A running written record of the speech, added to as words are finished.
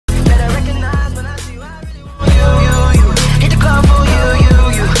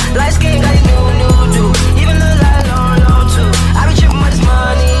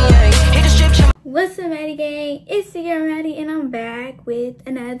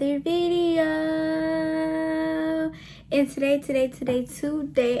another video. And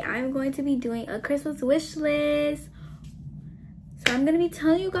today I'm going to be doing a Christmas wish list. So I'm gonna be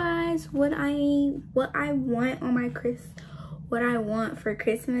telling you guys what I want on my what I want for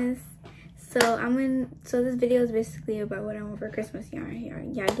Christmas. So this video is basically about what I want for Christmas.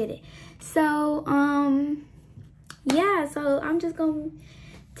 Yeah, get it. So yeah, so I'm just gonna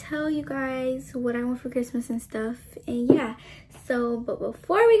tell you guys what I want for Christmas and stuff. And yeah, so but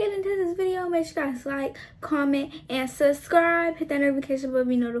before we get into this video, make sure you guys like, comment, and subscribe. Hit that notification bell to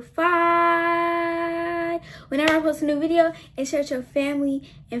be notified whenever I post a new video, and share with your family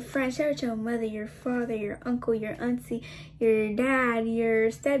and friends. Share with your mother, your father, your uncle, your auntie, your dad, your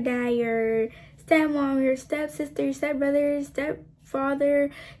stepdad, your stepmom, your stepsister, your stepbrother, your stepfather,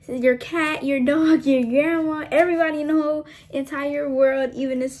 your cat, your dog, your grandma, everybody in the whole entire world,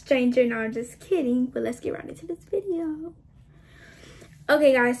 even a stranger. No, I'm just kidding, but let's get right into this video.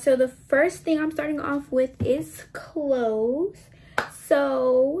 Okay guys, so the first thing I'm starting off with is clothes.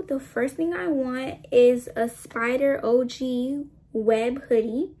 So the first thing I want is a Spider OG web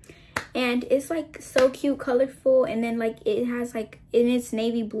hoodie, and it's like so cute, colorful, and then like it has like, and it's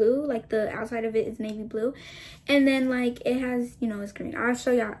navy blue, like the outside of it is navy blue, and then like it has, you know, it's green.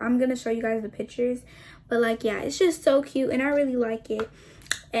 I'm gonna show you guys the pictures, but like yeah, it's just so cute and I really like it.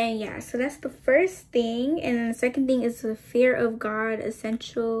 And yeah, so that's the first thing. And then the second thing is the Fear of God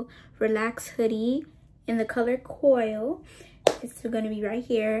Essential Relax hoodie in the color coil. It's gonna be right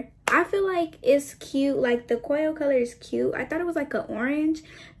here. I feel like it's cute, like the coil color is cute. I thought it was like an orange,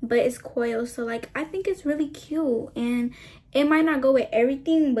 but it's coil, so like I think it's really cute, and it might not go with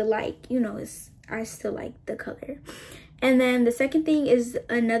everything, but like, you know, I still like the color. And then the second thing is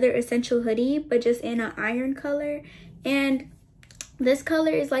another essential hoodie, but just in an iron color, and this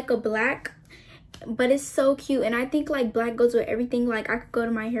color is like a black, but it's so cute, and I think like black goes with everything. Like I could go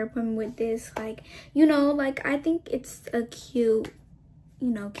to my hair appointment with this, like, you know, like I think it's a cute, you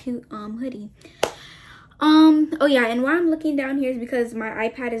know, cute hoodie. Oh yeah, and why I'm looking down here is because my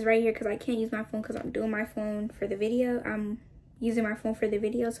iPad is right here, because I can't use my phone because I'm doing my phone for the video. I'm using my phone for the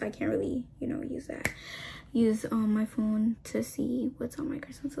video, so I can't really, you know, use my phone to see what's on my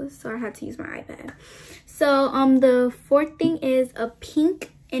Christmas list, so I had to use my iPad. So the fourth thing is a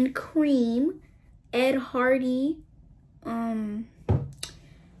pink and cream Ed Hardy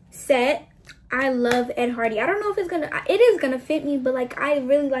set. I love Ed Hardy. I don't know if it is gonna fit me, but like I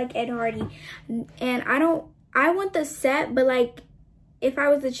really like Ed Hardy, and I want the set, but like if I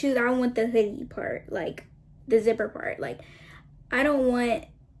was to choose, I want the hoodie part, like the zipper part. Like I don't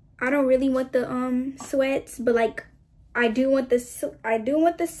really want the sweats, but like I do want the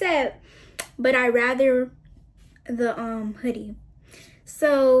set, but I rather the hoodie.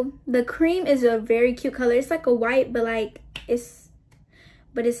 So the cream is a very cute color. It's like a white, but like it's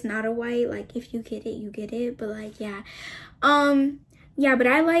not a white. Like if you get it, you get it. But like yeah, yeah. But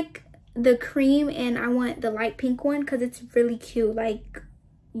I like the cream, and I want the light pink one because it's really cute. Like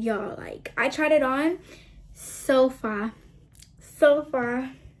y'all, like I tried it on, so far.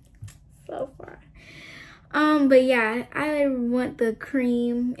 But yeah, I want the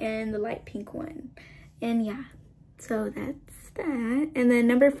cream and the light pink one, and yeah, so that's that. And then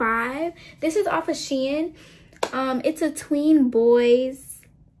number 5, this is off of Shein. It's a tween boys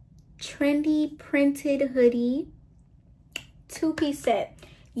trendy printed hoodie 2-piece set.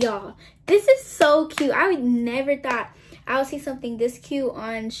 Y'all, this is so cute. I would never thought I would see something this cute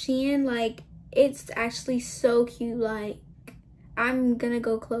on Shein. Like it's actually so cute. Like I'm gonna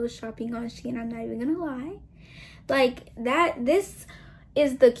go clothes shopping on Shein, I'm not even gonna lie. Like this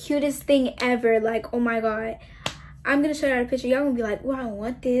is the cutest thing ever. Like oh my god, I'm gonna show you a picture. Y'all gonna be like, oh, I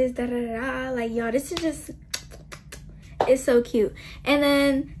want this, da da da. Like y'all, this is just, it's so cute. And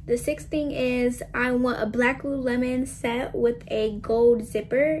then the 6th thing is I want a black Lululemon set with a gold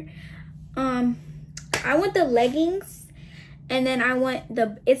zipper. I want the leggings, and then I want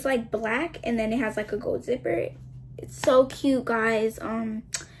it's like black, and then it has like a gold zipper. It's so cute, guys.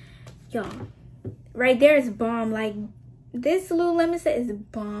 Y'all, right there is bomb. Like this Lululemon set is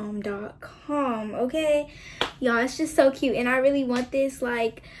bomb.com, okay? Y'all, it's just so cute, and I really want this.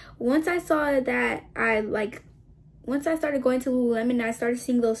 Like once I saw that, once I started going to Lululemon and I started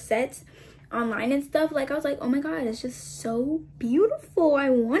seeing those sets online and stuff, like I was like, oh my god, it's just so beautiful.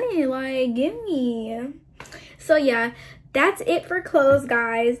 I want it. Like give me. So yeah, that's it for clothes,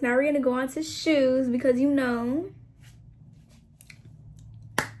 guys. Now we're gonna go on to shoes, because you know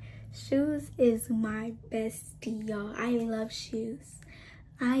shoes is my bestie, y'all. I love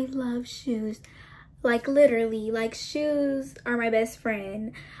shoes. Like literally, like shoes are my best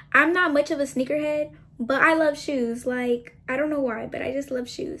friend. I'm not much of a sneakerhead, but I love shoes. Like, I don't know why, but I just love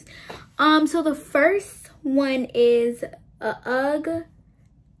shoes. So the first one is UGG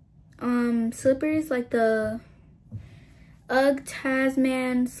slippers, like the UGG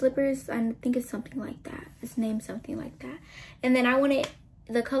Tasman slippers. I think it's something like that. It's named something like that. And then I want it,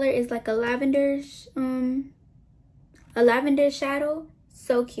 the color is like a lavender shadow.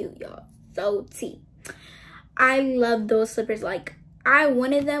 So cute, y'all. So tea. I love those slippers. Like, I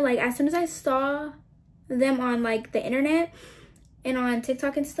wanted them, like, as soon as I saw them on like the internet and on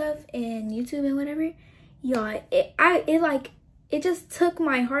TikTok and stuff and YouTube and whatever, y'all, it just took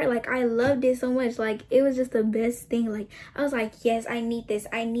my heart. Like, I loved it so much. Like, it was just the best thing. Like, I was like, yes, I need this,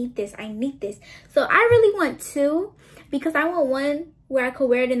 I need this, I need this. So I really want two, because I want one where I could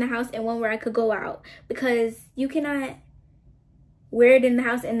wear it in the house and one where I could go out, because you cannot wear it in the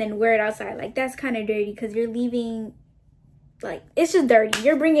house and then wear it outside. Like, that's kind of dirty, because you're leaving, like, it's just dirty.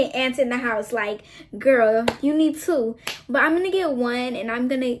 You're bringing ants in the house. Like, girl, you need two. But I'm gonna get one, and I'm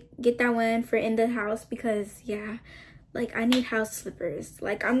gonna get that one for in the house, because yeah, like, I need house slippers.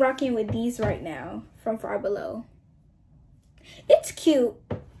 Like, I'm rocking with these right now from Far Below. It's cute.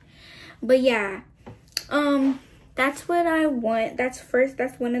 But yeah, that's what I want. That's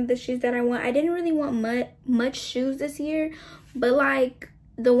one of the shoes that I want. I didn't really want much shoes this year, but like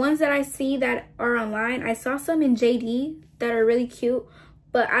the ones that I see that are online, I saw some in JD that are really cute,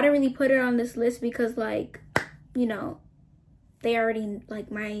 but I didn't really put it on this list because, like, you know, they already, like,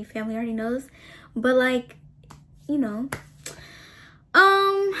 my family already knows. But like, you know,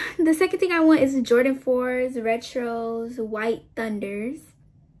 the second thing I want is Jordan 4s, retros, white thunders.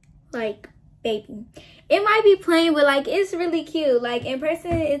 Like, baby, it might be plain, but like, it's really cute. Like, in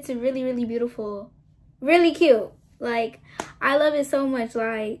person, it's really, really beautiful, really cute. Like, I love it so much.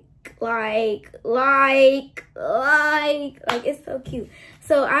 Like it's so cute.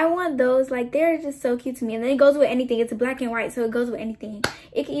 So I want those. Like, they're just so cute to me. And then it goes with anything. It's black and white, so it goes with anything.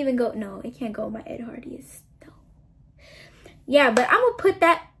 It can even go, no, it can't go with my Ed Hardy's. No. Yeah, but I'm gonna put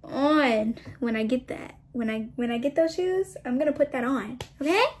that on when I get that. When I get those shoes, I'm gonna put that on.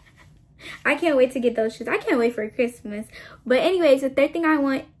 Okay? I can't wait to get those shoes. I can't wait for Christmas. But anyways, the third thing I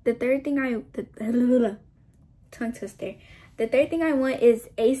want is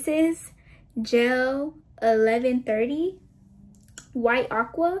Aces Gel 1130 White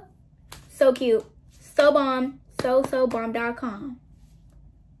Aqua. So cute. So bomb. So bomb.com.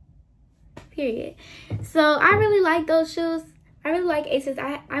 Period. So I really like those shoes. I really like Aces.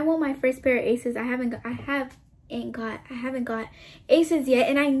 I want my first pair of Aces. I haven't got Aces yet,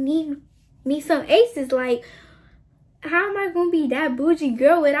 and I need me some Aces. Like, how am I gonna be that bougie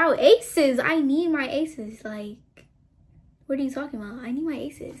girl without Aces? I need my Aces. Like, what are you talking about? I need my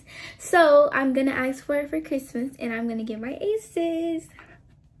Aces. So I'm gonna ask for it for Christmas, and I'm gonna get my Aces.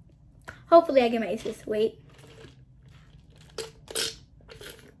 Hopefully I get my Aces. Wait.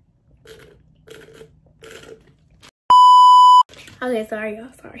 Okay, sorry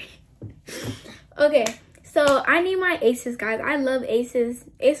y'all, sorry. Okay, so I need my Aces, guys. I love Aces.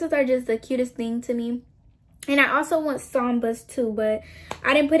 Aces are just the cutest thing to me. And I also want Sambas too, but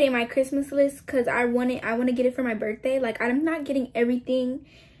I didn't put it in my Christmas list because I want to get it for my birthday. Like, I'm not getting everything.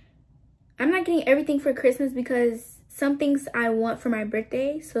 I'm not getting everything for Christmas because some things I want for my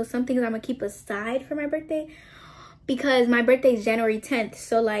birthday. So some things I'm gonna keep aside for my birthday, because my birthday is January 10th.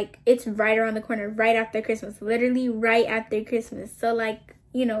 So like, it's right around the corner, right after Christmas, literally right after Christmas. So like,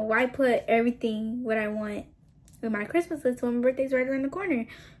 you know, why put everything what I want in my Christmas list when my birthday's right around the corner?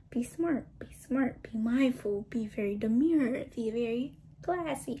 Be smart, be mindful, be very demure, be very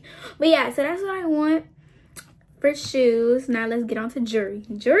classy. But yeah, so that's what I want for shoes. Now let's get on to jewelry.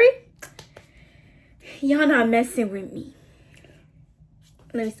 Jewelry? Y'all not messing with me.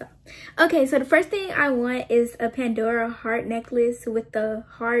 Let me stop. Okay, so the first thing I want is a Pandora heart necklace with the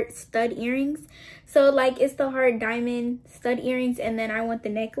heart stud earrings. So like, it's the heart diamond stud earrings, and then I want the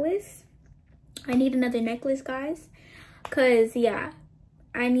necklace. I need another necklace, guys, because yeah,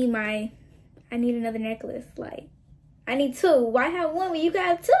 I need another necklace. Like, I need two. Why have one when you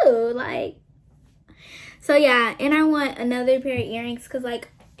got two? Like, so yeah, and I want another pair of earrings because like,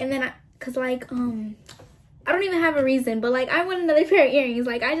 I don't even have a reason, but like, I want another pair of earrings.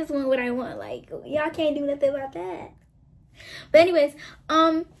 Like, I just want what I want. Like, y'all can't do nothing about that. But anyways,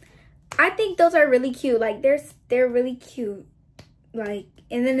 I think those are really cute. Like, they're really cute. Like,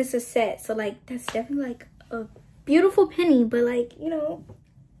 and then it's a set, so like, that's definitely like a beautiful penny, but like, you know,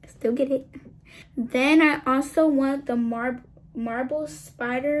 still get it. Then I also want the marble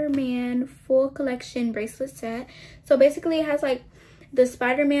Spider-Man full collection bracelet set. So basically it has like the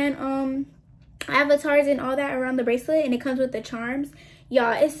Spider-Man avatars and all that around the bracelet, and it comes with the charms.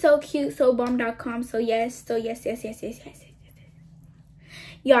 Y'all, it's so cute, so bomb.com. So yes, yes.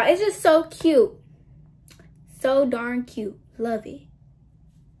 Y'all, it's just so cute. So darn cute. Love it.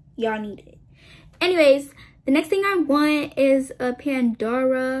 Y'all need it. Anyways, the next thing I want is a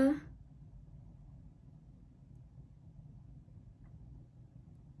Pandora.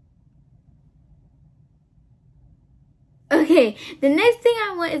 Okay, the next thing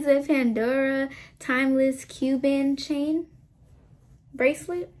I want is a Pandora timeless Cuban chain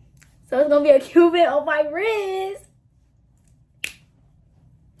bracelet. So it's gonna be a Cuban on my wrist.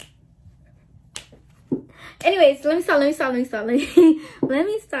 Anyways, let me stop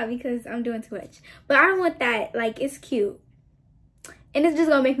because I'm doing too much. But I want that. Like, it's cute. And it's just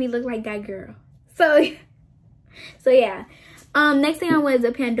gonna make me look like that girl. So yeah. Next thing I want is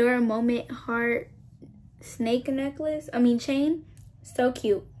a Pandora Moment Heart snake necklace. Chain. So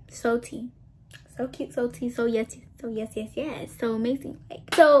cute. So tea. So cute, so tea, so yes. So amazing.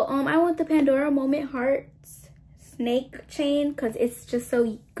 So I want the Pandora Moment Hearts snake chain because it's just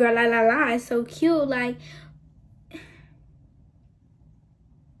so girl it's so cute. Like,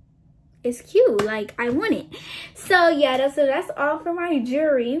 it's cute. Like, I want it. So yeah, that's all for my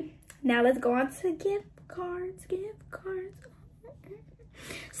jewelry. Now let's go on to gift cards.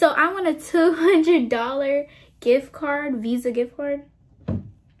 So I want a $200 gift card, Visa gift card.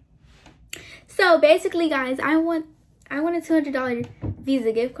 So basically, guys, I want a $200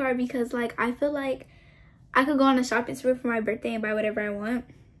 Visa gift card because, like, I feel like I could go on a shopping spree for my birthday and buy whatever I want.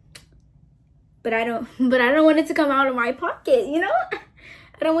 But I don't want it to come out of my pocket, you know? I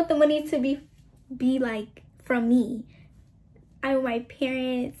don't want the money to be like from me. I want my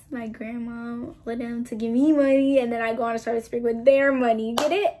parents, my grandma, all of them to give me money, and then I go on a shopping spree with their money. You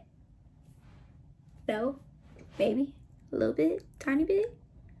get it? No? Maybe? A little bit? Tiny bit?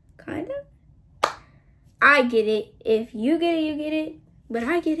 Kind of? I get it. If you get it, you get it. But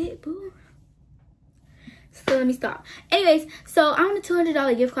I get it, boo. So let me stop. Anyways, so I want a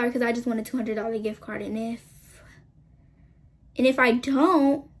 $200 gift card because I just want a $200 gift card. And if I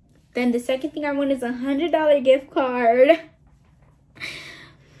don't, then the second thing I want is a $100 gift card.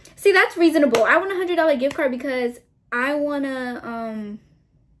 See, that's reasonable. I want a $100 gift card because I wanna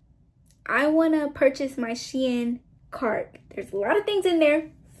purchase my Shein cart. There's a lot of things in there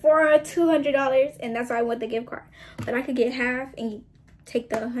for $200, and that's why I want the gift card. But I could get half and take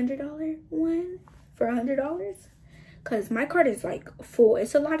the $100 one for $100 because my cart is like full.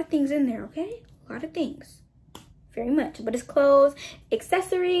 It's a lot of things in there, okay? A lot of things, very much. But it's clothes,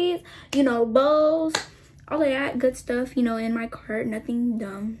 accessories, you know, bows, all of that good stuff, you know, in my cart. Nothing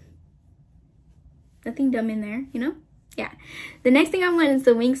dumb in there, you know? Yeah. The next thing I want is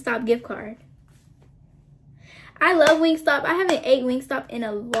the Wingstop gift card. I love Wingstop. I haven't ate Wingstop in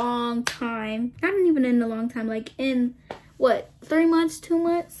a long time. Not even in a long time. Like in, what, 3 months, 2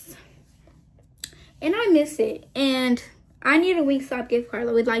 months? And I miss it. And I need a Wingstop gift card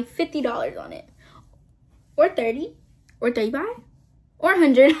with like $50 on it. Or 30. Or 35. Or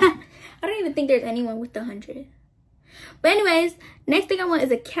 100. I don't even think there's anyone with the 100. But anyways, next thing I want is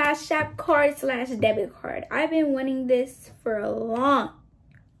a Cash App card / debit card. I've been wanting this for a long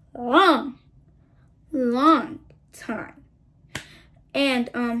time. And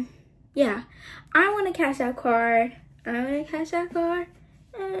yeah, I want a Cash App card. I want a Cash App card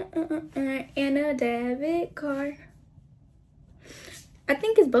and a debit card. I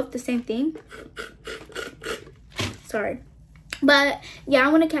think it's both the same thing. Sorry. But yeah,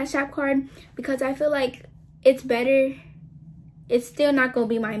 I want a Cash App card because I feel like it's better. It's still not gonna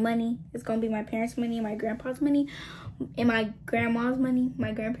be my money. It's gonna be my parents' money, my grandpa's money, and my grandma's money,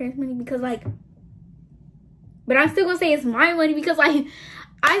 my grandparents' money, because like, but I'm still gonna say it's my money because like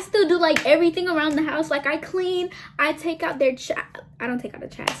I still do like everything around the house. Like I clean, I take out their trash. I don't take out the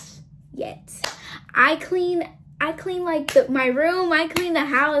trash yet. I clean like my room. I clean the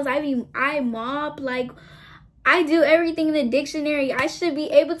house. I mop. Like I do everything in the dictionary. I should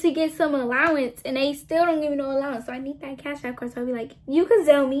be able to get some allowance, and they still don't give me no allowance. So I need that Cash App card. So I'll be like, you can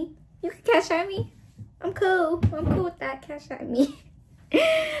Zelle me. You can Cash App me. I'm cool. I'm cool with that. Cash App me.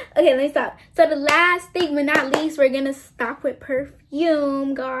 Okay, let me stop. So the last thing but not least, we're gonna stop with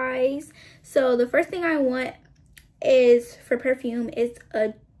perfume, guys. So the first thing I want is for perfume is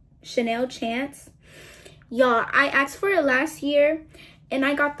a Chanel Chance. Y'all, I asked for it last year and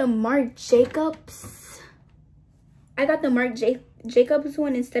I got the Marc Jacobs. I got the Marc Jacobs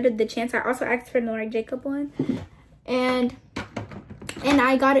one instead of the Chance. I also asked for the Marc Jacobs one. And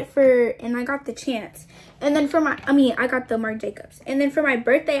I got the Chance. And then I got the Marc Jacobs. And then for my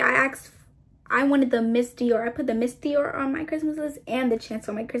birthday, I wanted the Miss Dior. I put the Miss Dior on my Christmas list and the Chance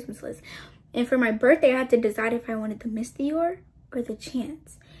on my Christmas list. And for my birthday, I had to decide if I wanted the Miss Dior or the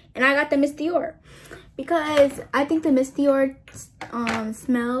Chance? And I got the Miss Dior because I think the Miss Dior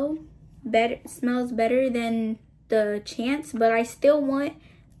smells better than the Chance, but I still want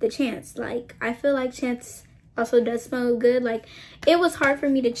the Chance. Like, I feel like Chance also does smell good. Like, it was hard for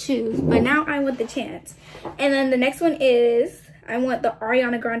me to choose, but now I want the Chance. And then the next one is, I want the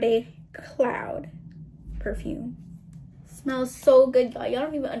Ariana Grande Cloud perfume. Smells so good, y'all. Y'all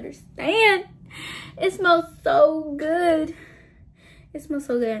don't even understand. It smells so good. It smells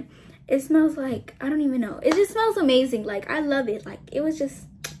so good. It smells like, I don't even know. It just smells amazing. Like, I love it. Like, it was just,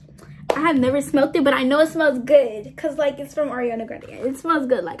 I have never smelled it, but I know it smells good because, like, it's from Ariana Grande. It smells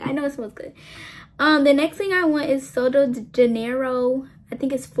good. Like, I know it smells good. The next thing I want is Sodo de Janeiro. I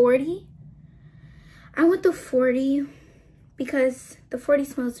think it's 40. I want the 40 because the 40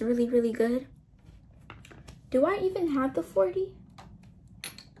 smells really, really good. Do I even have the 40?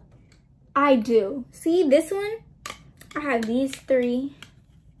 I do. See, this one, I have these three.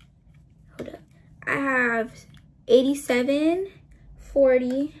 Hold up. I have 87,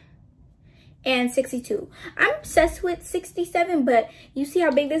 40, and 62. I'm obsessed with 67, but you see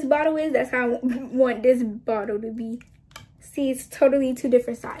how big this bottle is? That's how I want this bottle to be. See, it's totally two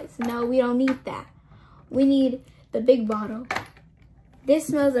different sizes. No, we don't need that. We need the big bottle. This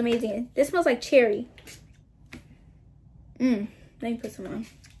smells amazing. This smells like cherry. Let me put some on.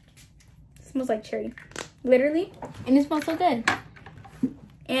 It smells like cherry, literally, and it smells so good.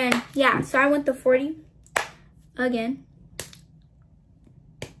 And yeah, so I want the 40 again.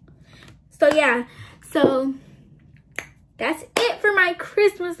 So yeah, so that's it for my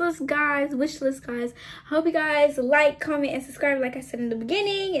Christmas list, guys, wish list, guys. I hope you guys like, comment, and subscribe like I said in the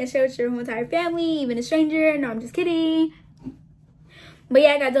beginning, and share with your whole entire family, even a stranger. No, I'm just kidding. But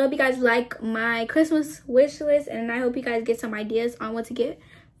yeah, guys, I hope you guys like my Christmas wish list, and I hope you guys get some ideas on what to get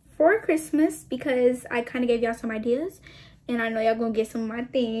for Christmas, because I kind of gave y'all some ideas, and I know y'all gonna get some of my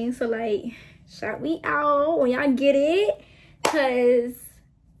things. So, like, shout me out when y'all get it, because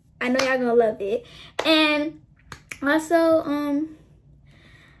I know y'all gonna love it. And also,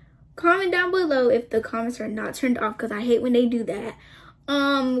 comment down below if the comments are not turned off, because I hate when they do that.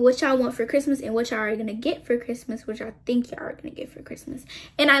 What y'all want for Christmas and what y'all are gonna get for Christmas, which I think y'all are gonna get for Christmas.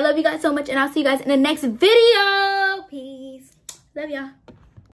 And I love you guys so much, and I'll see you guys in the next video. Peace. Love y'all.